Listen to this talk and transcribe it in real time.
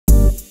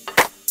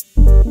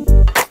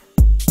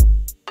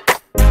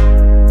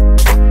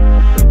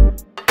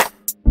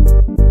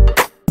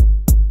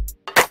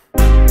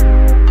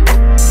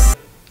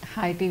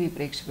Sai TV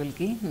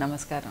ప్రేక్షకులకి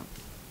నమస్కారం.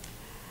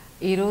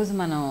 ఈరోజు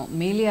మనం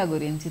మీలియా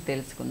గురించి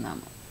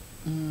తెలుసుకుందాము.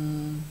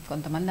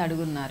 కొంతమంది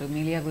అడుగున్నారు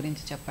మీలియా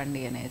గురించి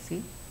చెప్పండి అనేసి.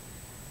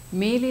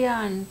 మీలియా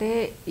అంటే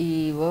ఈ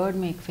వర్డ్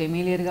మీకు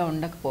ఫెమిలియర్గా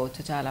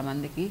ఉండకపోవచ్చు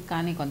చాలామందికి,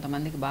 కానీ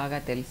కొంతమందికి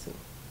బాగా తెలుసు.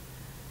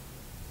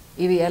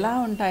 ఇవి ఎలా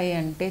ఉంటాయి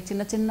అంటే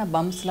చిన్న చిన్న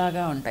బంప్స్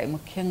లాగా ఉంటాయి,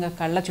 ముఖ్యంగా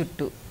కళ్ళ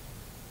చుట్టూ,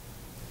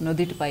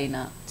 నుదిటి పైన,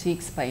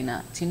 చీక్స్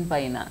పైన, చిన్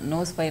పైన,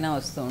 నోస్ పైన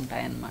వస్తూ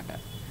ఉంటాయి అన్నమాట.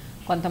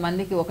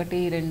 కొంతమందికి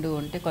 1-2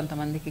 ఉంటే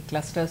కొంతమందికి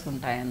క్లస్టర్స్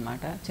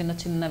ఉంటాయన్నమాట. చిన్న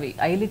చిన్నవి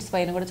ఐలిడ్స్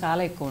పైన కూడా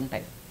చాలా ఎక్కువ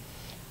ఉంటాయి,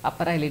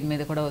 అప్పర్ ఐలిడ్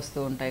మీద కూడా వస్తూ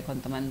ఉంటాయి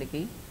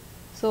కొంతమందికి.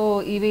 సో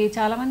ఇవి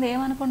చాలామంది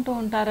ఏమనుకుంటూ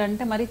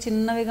ఉంటారంటే మరి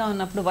చిన్నవిగా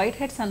ఉన్నప్పుడు వైట్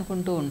హెడ్స్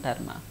అనుకుంటూ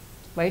ఉంటారు.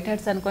 వైట్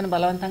హెడ్స్ అనుకొని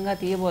బలవంతంగా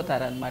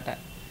తీయబోతారనమాట.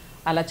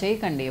 అలా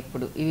చేయకండి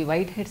ఎప్పుడు. ఇవి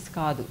వైట్ హెడ్స్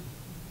కాదు.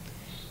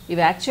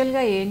 ఇవి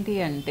యాక్చువల్గా ఏంటి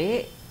అంటే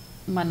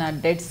మన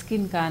డెడ్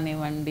స్కిన్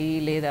కానివ్వండి,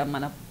 లేదా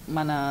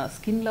మన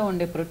స్కిన్లో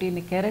ఉండే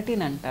ప్రోటీన్ని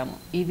కెరటిన్ అంటాము.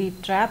 ఇది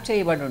ట్రాప్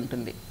చేయబడి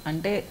ఉంటుంది,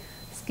 అంటే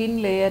స్కిన్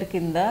లేయర్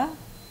కింద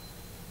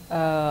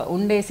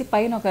ఉండేసి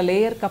పైన ఒక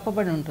లేయర్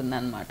కప్పబడి ఉంటుంది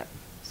అన్నమాట.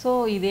 సో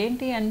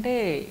ఇదేంటి అంటే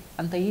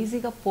అంత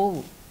ఈజీగా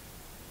పోవు.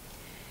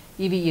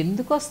 ఇవి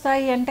ఎందుకు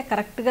వస్తాయి అంటే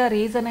కరెక్ట్గా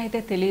రీజన్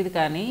అయితే తెలియదు,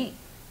 కానీ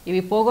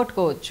ఇవి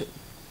పోగొట్టుకోవచ్చు.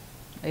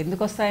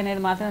 ఎందుకు వస్తాయి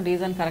అనేది మాత్రం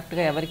రీజన్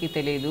కరెక్ట్గా ఎవరికీ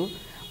తెలియదు.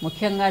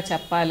 ముఖ్యంగా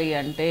చెప్పాలి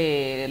అంటే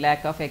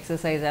ల్యాక్ ఆఫ్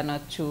ఎక్సర్సైజ్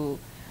అనొచ్చు,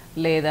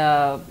 లేదా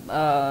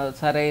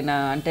సరైన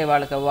అంటే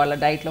వాళ్ళ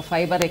డైట్లో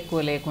ఫైబర్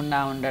ఎక్కువ లేకుండా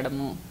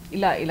ఉండడము,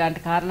 ఇలాంటి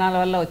కారణాల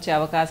వల్ల వచ్చే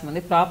అవకాశం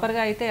ఉంది.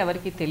 ప్రాపర్గా అయితే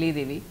ఎవరికి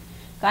తెలియదు ఇవి,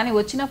 కానీ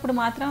వచ్చినప్పుడు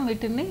మాత్రం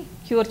వీటిని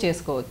క్యూర్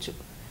చేసుకోవచ్చు.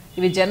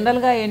 ఇవి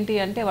జనరల్గా ఏంటి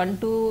అంటే 1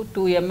 to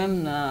 2 mm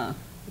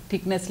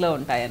థిక్నెస్లో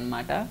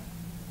ఉంటాయన్నమాట.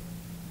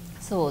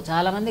 సో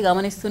చాలామంది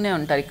గమనిస్తూనే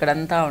ఉంటారు,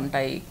 ఇక్కడంతా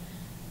ఉంటాయి,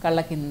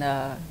 కళ్ళ కింద,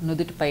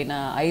 నుదుటి పైన,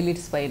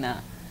 ఐలిడ్స్ పైన.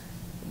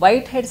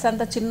 వైట్ హెడ్స్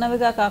అంతా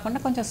చిన్నవిగా కాకుండా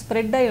కొంచెం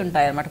స్ప్రెడ్ అయి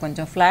ఉంటాయి అన్నమాట,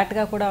 కొంచెం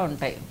ఫ్లాట్గా కూడా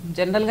ఉంటాయి.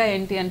 జనరల్గా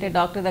ఏంటి అంటే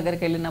డాక్టర్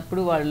దగ్గరికి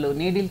వెళ్ళినప్పుడు వాళ్ళు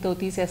నీడిల్తో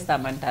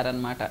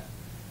తీసేస్తామంటారనమాట.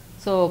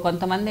 సో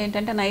కొంతమంది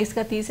ఏంటంటే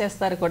నైస్గా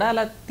తీసేస్తారు కూడా.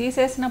 అలా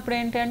తీసేసినప్పుడు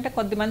ఏంటి అంటే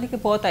కొద్దిమందికి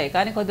పోతాయి,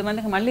 కానీ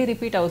కొద్దిమందికి మళ్ళీ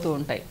రిపీట్ అవుతూ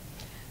ఉంటాయి.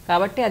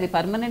 కాబట్టి అది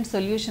పర్మనెంట్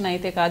సొల్యూషన్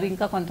అయితే కాదు.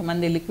 ఇంకా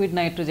కొంతమంది లిక్విడ్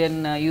నైట్రోజన్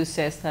యూస్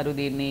చేస్తారు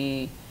దీన్ని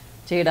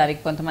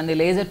చేయడానికి, కొంతమంది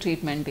లేజర్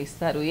ట్రీట్మెంట్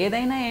ఇస్తారు.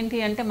 ఏదైనా ఏంటి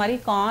అంటే మరీ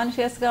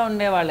కాన్షియస్గా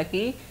ఉండే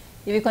వాళ్ళకి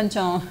ఇవి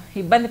కొంచెం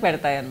ఇబ్బంది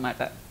పెడతాయి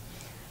అన్నమాట.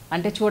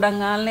 అంటే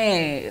చూడంగానే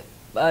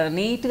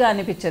నీట్గా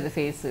అనిపించదు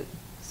ఫేస్.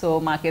 సో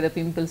మాకేదో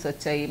పింపుల్స్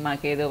వచ్చాయి,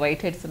 మాకేదో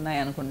వైట్ హెడ్స్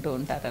ఉన్నాయి అనుకుంటూ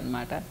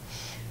ఉంటారనమాట.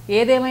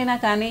 ఏదేమైనా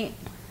కానీ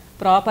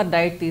ప్రాపర్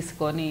డైట్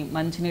తీసుకొని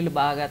మంచినీళ్ళు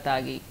బాగా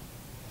తాగి,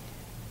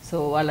 సో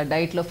వాళ్ళ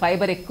డైట్లో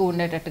ఫైబర్ ఎక్కువ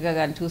ఉండేటట్టుగా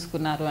కానీ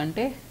చూసుకున్నారు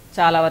అంటే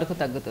చాలా వరకు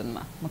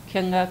తగ్గుతుందమ్మా.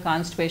 ముఖ్యంగా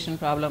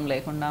కాన్స్టిపేషన్ ప్రాబ్లం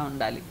లేకుండా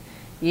ఉండాలి.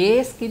 ఏ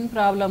స్కిన్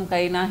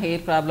ప్రాబ్లంకైనా,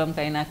 హెయిర్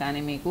ప్రాబ్లంకైనా కానీ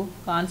మీకు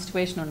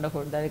కాన్స్టిపేషన్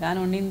ఉండకూడదు. అది కానీ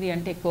ఉండింది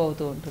అంటే ఎక్కువ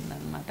అవుతూ ఉంటుంది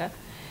అనమాట.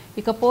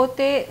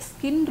 ఇకపోతే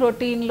స్కిన్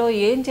రొటీన్లో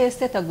ఏం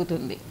చేస్తే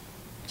తగ్గుతుంది,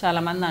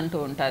 చాలామంది అంటూ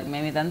ఉంటారు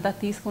మేము ఇదంతా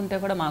తీసుకుంటే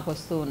కూడా మాకు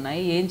వస్తూ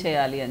ఉన్నాయి, ఏం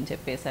చేయాలి అని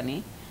చెప్పేసి.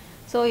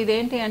 సో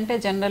ఇదేంటి అంటే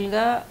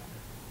జనరల్గా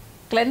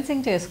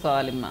క్లెన్సింగ్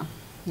చేసుకోవాలిమ్మా,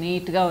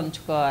 నీట్గా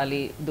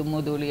ఉంచుకోవాలి,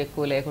 దుమ్ము ధూళి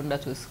ఎక్కువ లేకుండా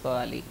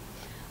చూసుకోవాలి.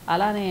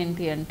 అలానే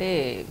ఏంటి అంటే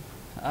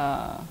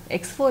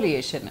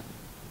ఎక్స్ఫోలియేషన్,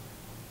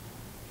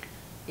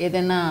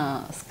 ఏదైనా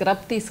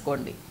స్క్రబ్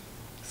తీసుకోండి.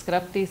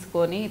 స్క్రబ్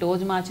తీసుకొని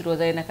రోజు మార్చి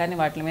రోజైనా కానీ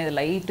వాటి మీద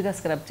లైట్గా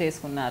స్క్రబ్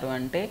చేసుకున్నారు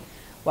అంటే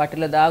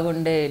వాటిలో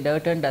దాగుండే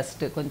డర్ట్ అండ్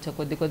డస్ట్ కొంచెం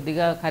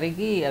కొద్దిగా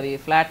కరిగి అవి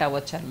ఫ్లాట్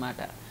అవ్వచ్చు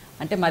అనమాట.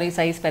 అంటే మరీ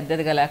సైజ్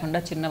పెద్దదిగా లేకుండా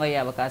చిన్నవయ్యే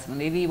అవకాశం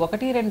ఉంది. ఇది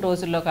 1-2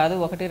 రోజుల్లో కాదు,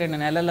 1-2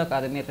 నెలల్లో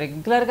కాదు, మీరు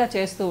రెగ్యులర్గా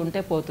చేస్తూ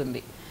ఉంటే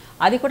పోతుంది.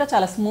 అది కూడా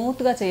చాలా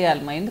స్మూత్గా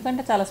చేయాలమ్మా,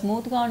 ఎందుకంటే చాలా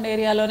స్మూత్గా ఉండే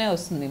ఏరియాలోనే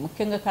వస్తుంది.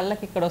 ముఖ్యంగా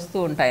కళ్ళకి ఇక్కడ వస్తూ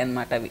ఉంటాయి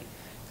అన్నమాట అవి.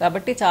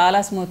 కాబట్టి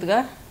చాలా స్మూత్గా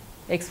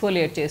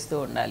ఎక్స్ఫోలియేట్ చేస్తూ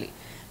ఉండాలి.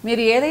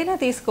 మీరు ఏదైనా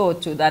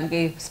తీసుకోవచ్చు, దానికి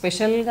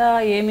స్పెషల్గా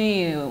ఏమీ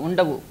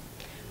ఉండవు.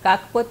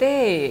 కాకపోతే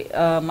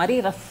మరీ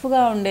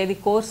రఫ్గా ఉండేది,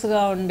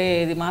 కోర్సుగా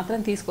ఉండేది మాత్రం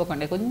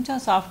తీసుకోకండి. కొంచెం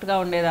సాఫ్ట్గా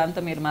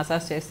ఉండేదాంతో మీరు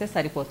మసాజ్ చేస్తే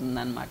సరిపోతుంది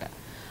అన్నమాట.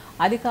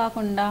 అది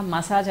కాకుండా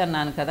మసాజ్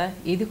అన్నాను కదా,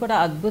 ఇది కూడా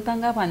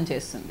అద్భుతంగా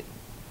పనిచేస్తుంది.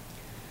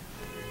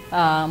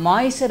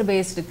 మాయిశ్చర్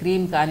బేస్డ్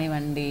క్రీమ్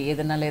కానివ్వండి,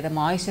 ఏదైనా లేదా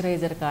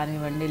మాయిశ్చరైజర్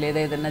కానివ్వండి, లేదా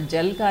ఏదైనా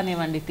జెల్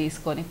కానివ్వండి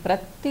తీసుకొని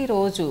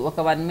ప్రతిరోజు ఒక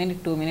 1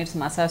 minute 2 minutes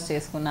మసాజ్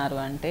చేసుకున్నారు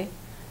అంటే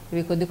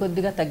ఇవి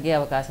కొద్దిగా తగ్గే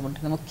అవకాశం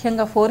ఉంటుంది.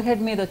 ముఖ్యంగా ఫోర్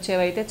హెడ్ మీద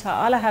వచ్చేవైతే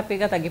చాలా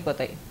హ్యాపీగా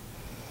తగ్గిపోతాయి.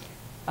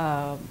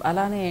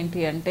 అలానే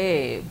ఏంటి అంటే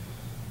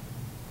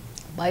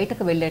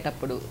బయటకు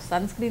వెళ్ళేటప్పుడు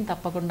సన్ స్క్రీన్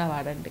తప్పకుండా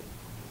వాడండి.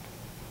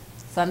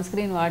 సన్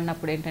స్క్రీన్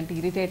వాడినప్పుడు ఏంటంటే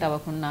ఇరిటేట్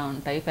అవ్వకుండా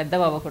ఉంటాయి,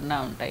 పెద్దవి అవ్వకుండా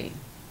ఉంటాయి.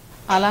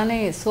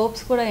 అలానే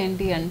సోప్స్ కూడా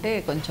ఏంటి అంటే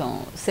కొంచెం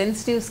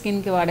సెన్సిటివ్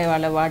స్కిన్కి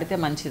వాడితే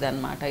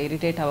మంచిదన్నమాట,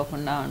 ఇరిటేట్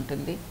అవ్వకుండా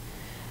ఉంటుంది.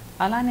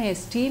 అలానే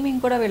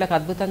స్టీమింగ్ కూడా వీళ్ళకి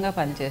అద్భుతంగా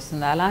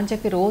పనిచేస్తుంది. అలా అని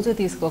చెప్పి రోజు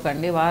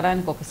తీసుకోకండి,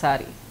 వారానికి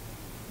ఒకసారి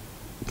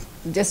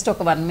జస్ట్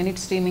ఒక 1 minute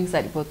స్టీమింగ్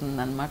సరిపోతుంది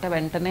అనమాట.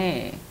 వెంటనే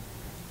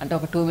అంటే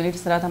ఒక 2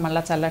 minutes తర్వాత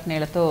మళ్ళీ చల్లటి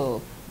నీళ్ళతో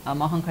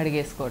మొహం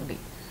కడిగేసుకోండి.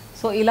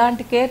 సో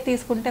ఇలాంటి కేర్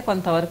తీసుకుంటే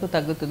కొంతవరకు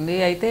తగ్గుతుంది.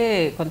 అయితే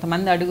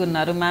కొంతమంది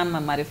అడుగున్నారు మ్యామ్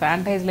మరి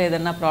ఫ్యాంటైజ్లో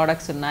ఏదైనా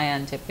ప్రోడక్ట్స్ ఉన్నాయా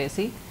అని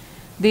చెప్పేసి.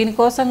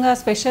 దీనికోసంగా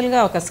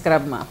స్పెషల్గా ఒక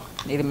స్క్రబ్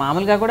ఇది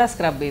మామూలుగా కూడా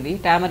స్క్రబ్, ఇది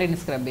టామరిన్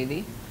స్క్రబ్. ఇది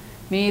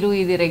మీరు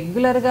ఇది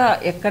రెగ్యులర్గా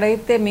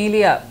ఎక్కడైతే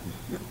మీలియా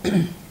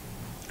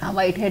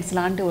వైట్ హెడ్స్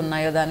లాంటివి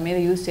ఉన్నాయో దాని మీద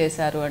యూజ్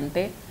చేశారు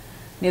అంటే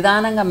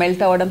నిదానంగా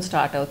మెల్ట్ అవ్వడం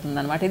స్టార్ట్ అవుతుంది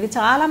అనమాట. ఇది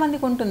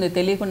చాలామందికి ఉంటుంది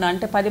తెలియకుండా,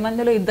 అంటే 10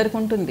 మందిలో 2కి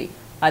ఉంటుంది.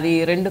 అది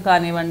 2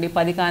 కానివ్వండి,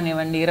 10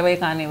 కానివ్వండి, 20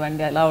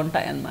 కానివ్వండి, అలా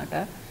ఉంటాయన్నమాట.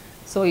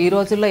 సో ఈ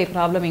రోజుల్లో ఈ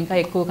ప్రాబ్లం ఇంకా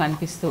ఎక్కువ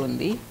కనిపిస్తూ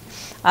ఉంది.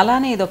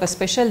 అలానే ఇది ఒక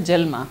స్పెషల్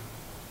జెల్మా,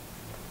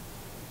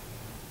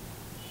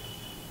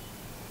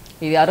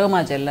 ఇది అరోమా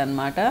జెల్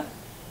అనమాట.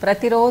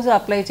 ప్రతిరోజు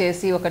అప్లై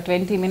చేసి ఒక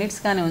 20 మినిట్స్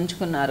కానీ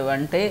ఉంచుకున్నారు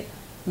అంటే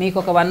మీకు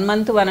ఒక 1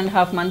 మంత్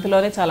 1.5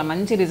 మంత్లోనే చాలా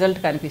మంచి రిజల్ట్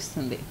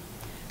కనిపిస్తుంది.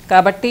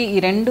 కాబట్టి ఈ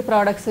 2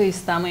 ప్రోడక్ట్స్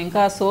ఇస్తాము.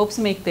 ఇంకా సోప్స్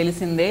మీకు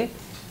తెలిసిందే,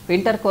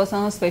 వింటర్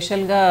కోసం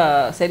స్పెషల్గా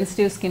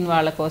సెన్సిటివ్ స్కిన్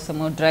వాళ్ళ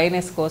కోసము,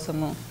 డ్రైనెస్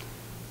కోసము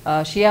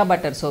షియా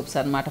బటర్ సోప్స్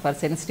అనమాట ఫర్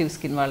సెన్సిటివ్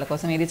స్కిన్ వాళ్ళ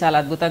కోసం. ఇది చాలా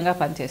అద్భుతంగా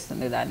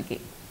పనిచేస్తుంది దానికి.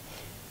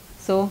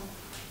 సో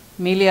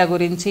మీలియా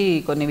గురించి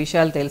కొన్ని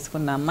విషయాలు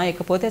తెలుసుకున్నామ్మా.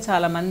 ఇకపోతే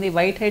చాలామంది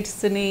వైట్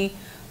హెడ్స్ని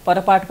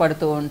పొరపాటు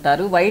పడుతూ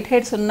ఉంటారు. వైట్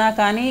హెడ్స్ ఉన్నా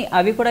కానీ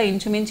అవి కూడా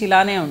ఇంచుమించు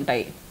ఇలానే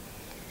ఉంటాయి.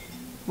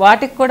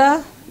 వాటికి కూడా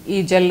ఈ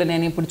జెల్,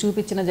 నేను ఇప్పుడు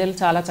చూపించిన జెల్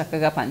చాలా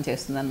చక్కగా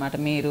పనిచేస్తుంది అనమాట.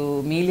 మీరు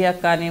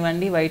మీలియాకి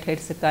కానివ్వండి, వైట్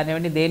హెడ్స్కి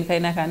కానివ్వండి,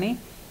 దేనికైనా కానీ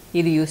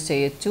ఇది యూస్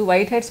చేయొచ్చు.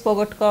 వైట్ హెడ్స్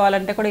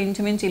పోగొట్టుకోవాలంటే కూడా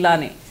ఇంచుమించు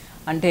ఇలానే,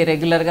 అంటే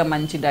రెగ్యులర్గా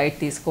మంచి డైట్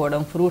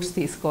తీసుకోవడం, ఫ్రూట్స్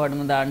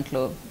తీసుకోవడం,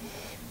 దాంట్లో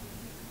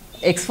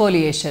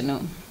ఎక్స్ఫోలియేషను,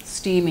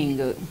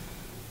 స్టీమింగ్,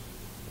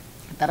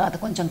 తర్వాత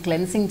కొంచెం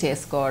క్లెన్సింగ్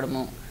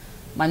చేసుకోవడము,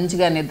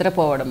 మంచిగా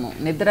నిద్రపోవడము.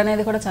 నిద్ర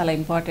అనేది కూడా చాలా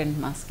ఇంపార్టెంట్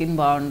మా స్కిన్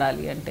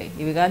బాగుండాలి అంటే.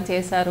 ఇవి కానీ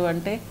చేశారు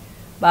అంటే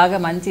బాగా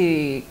మంచి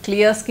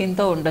క్లియర్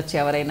స్కిన్తో ఉండొచ్చు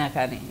ఎవరైనా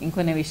కానీ.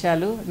 ఇంకొన్ని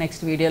విషయాలు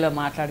నెక్స్ట్ వీడియోలో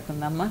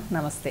మాట్లాడుకుందామా.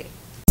 నమస్తే.